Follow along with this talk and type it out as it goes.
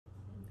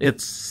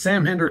It's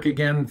Sam Hendrick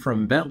again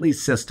from Bentley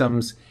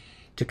Systems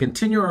to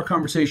continue our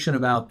conversation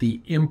about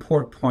the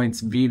import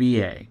points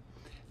VBA.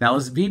 Now,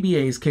 this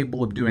VBA is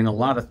capable of doing a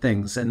lot of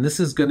things, and this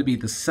is going to be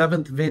the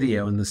 7th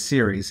video in the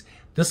series.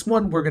 This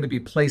one, we're going to be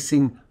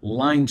placing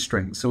line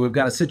strings. So we've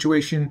got a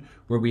situation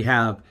where we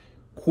have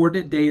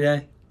coordinate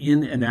data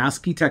in an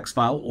ASCII text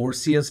file or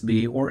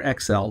CSV or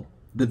Excel.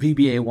 The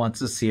VBA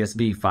wants a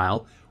CSV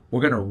file.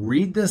 We're going to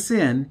read this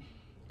in,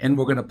 and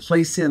we're going to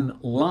place in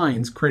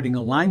lines, creating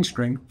a line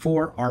string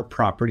for our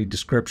property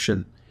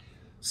description.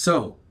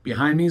 So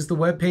behind me is the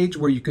web page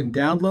where you can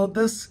download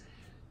this.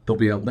 There'll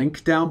be a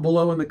link down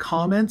below in the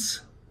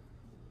comments.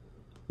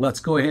 Let's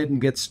go ahead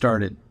and get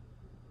started.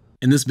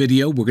 In this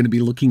video, we're going to be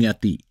looking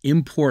at the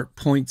import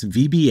points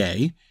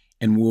VBA,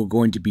 and we're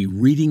going to be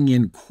reading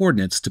in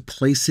coordinates to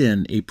place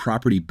in a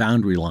property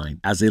boundary line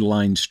as a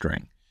line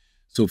string.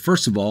 So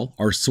first of all,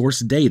 our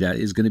source data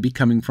is going to be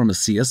coming from a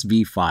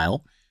CSV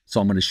file. So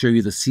I'm going to show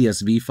you the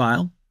CSV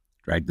file.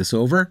 Drag this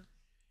over.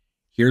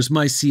 Here's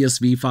my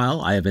CSV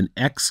file. I have an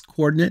X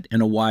coordinate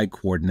and a Y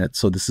coordinate.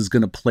 So this is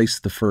going to place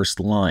the first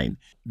line.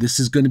 This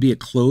is going to be a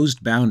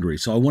closed boundary.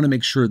 So I want to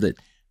make sure that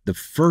the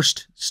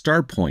first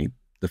start point,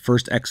 the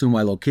first X and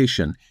Y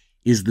location,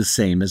 is the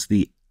same as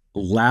the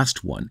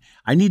last one.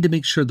 I need to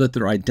make sure that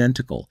they're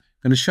identical.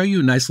 I'm going to show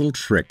you a nice little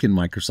trick in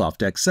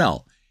Microsoft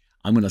Excel.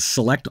 I'm going to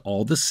select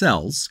all the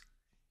cells,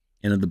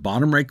 and in the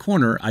bottom right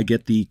corner, I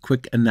get the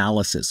quick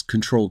analysis.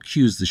 Control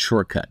Q is the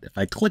shortcut. If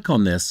I click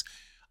on this,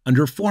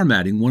 under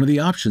formatting, one of the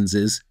options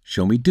is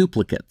show me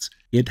duplicates.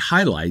 It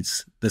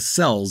highlights the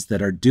cells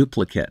that are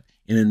duplicate.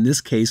 And in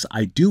this case,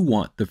 I do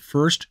want the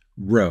first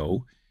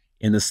row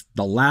and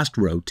the last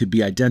row to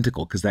be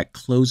identical because that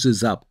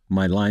closes up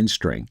my line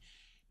string.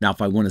 Now,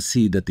 if I want to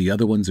see that the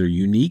other ones are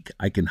unique,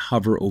 I can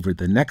hover over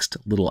the next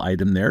little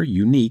item there,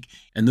 unique,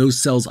 and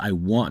those cells I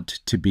want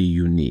to be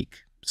unique.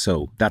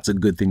 So that's a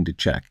good thing to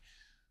check.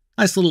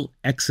 Nice little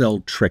Excel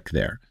trick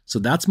there. So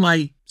that's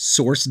my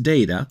source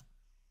data.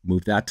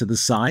 Move that to the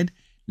side.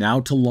 Now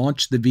to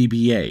launch the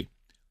VBA,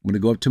 I'm going to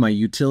go up to my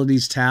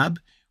Utilities tab,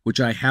 which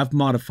I have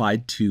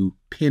modified to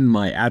pin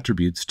my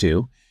attributes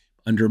to.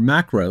 Under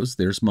Macros,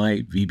 there's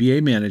my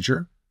VBA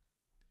Manager.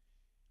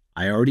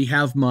 I already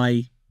have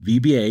my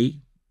VBA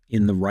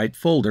in the right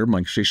folder.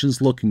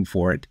 MicroStation's looking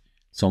for it.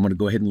 So I'm going to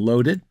go ahead and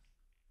load it.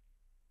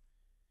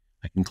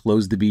 I can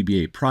close the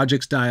VBA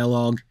Projects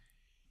dialog.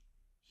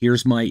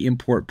 Here's my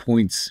import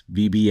points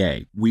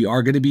VBA. We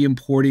are going to be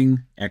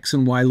importing X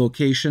and Y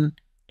location,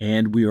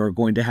 and we are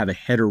going to have a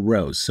header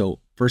row. So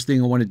first thing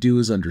I want to do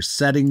is under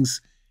Settings,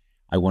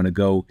 I want to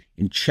go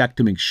and check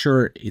to make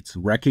sure it's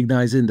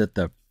recognizing that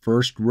the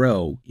first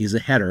row is a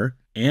header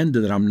and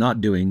that I'm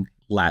not doing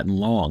Latin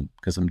long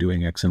because I'm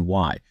doing X and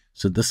Y.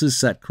 So this is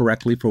set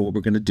correctly for what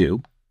we're going to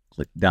do.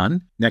 Click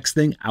Done. Next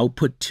thing,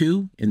 Output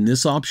To. In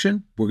this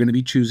option, we're going to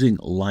be choosing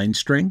line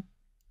string.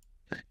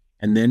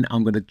 And then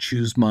I'm going to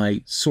choose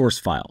my source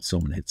file. So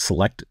I'm going to hit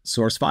Select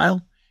Source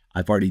File.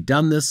 I've already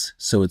done this,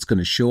 so it's going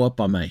to show up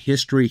on my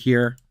history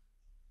here.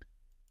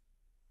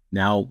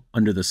 Now,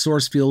 under the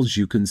source fields,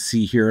 you can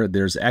see here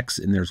there's X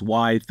and there's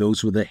Y.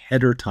 Those were the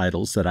header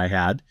titles that I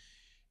had.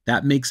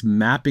 That makes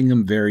mapping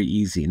them very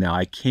easy. Now,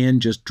 I can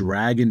just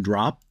drag and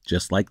drop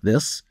just like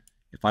this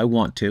if I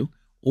want to,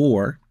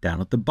 or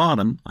down at the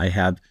bottom, I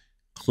have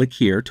click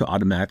here to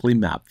automatically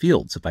map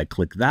fields. If I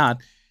click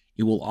that,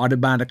 it will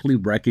automatically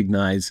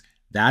recognize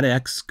that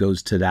X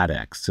goes to that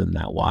X and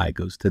that Y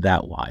goes to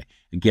that Y.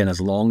 Again,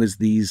 as long as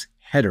these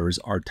headers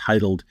are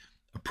titled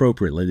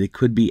appropriately, they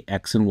could be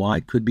X and Y,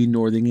 could be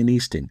northing and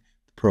easting.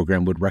 The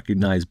program would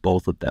recognize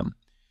both of them.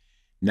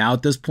 Now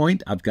at this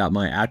point, I've got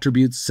my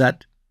attributes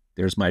set.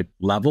 There's my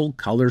level,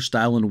 color,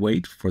 style, and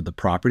weight for the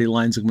property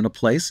lines I'm going to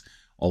place.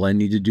 All I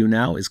need to do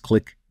now is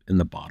click in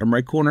the bottom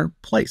right corner,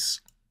 Place.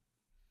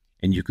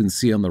 And you can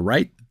see on the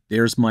right,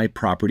 there's my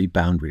property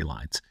boundary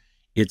lines.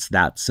 It's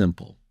that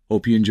simple.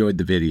 Hope you enjoyed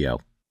the video.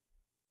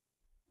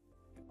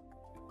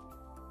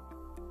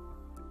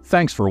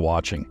 Thanks for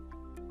watching.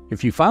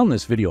 If you found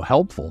this video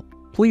helpful,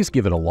 please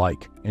give it a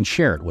like and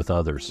share it with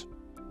others.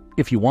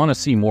 If you want to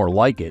see more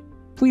like it,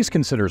 please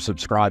consider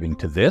subscribing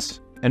to this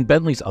and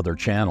Bentley's other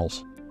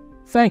channels.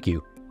 Thank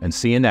you, and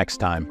see you next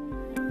time.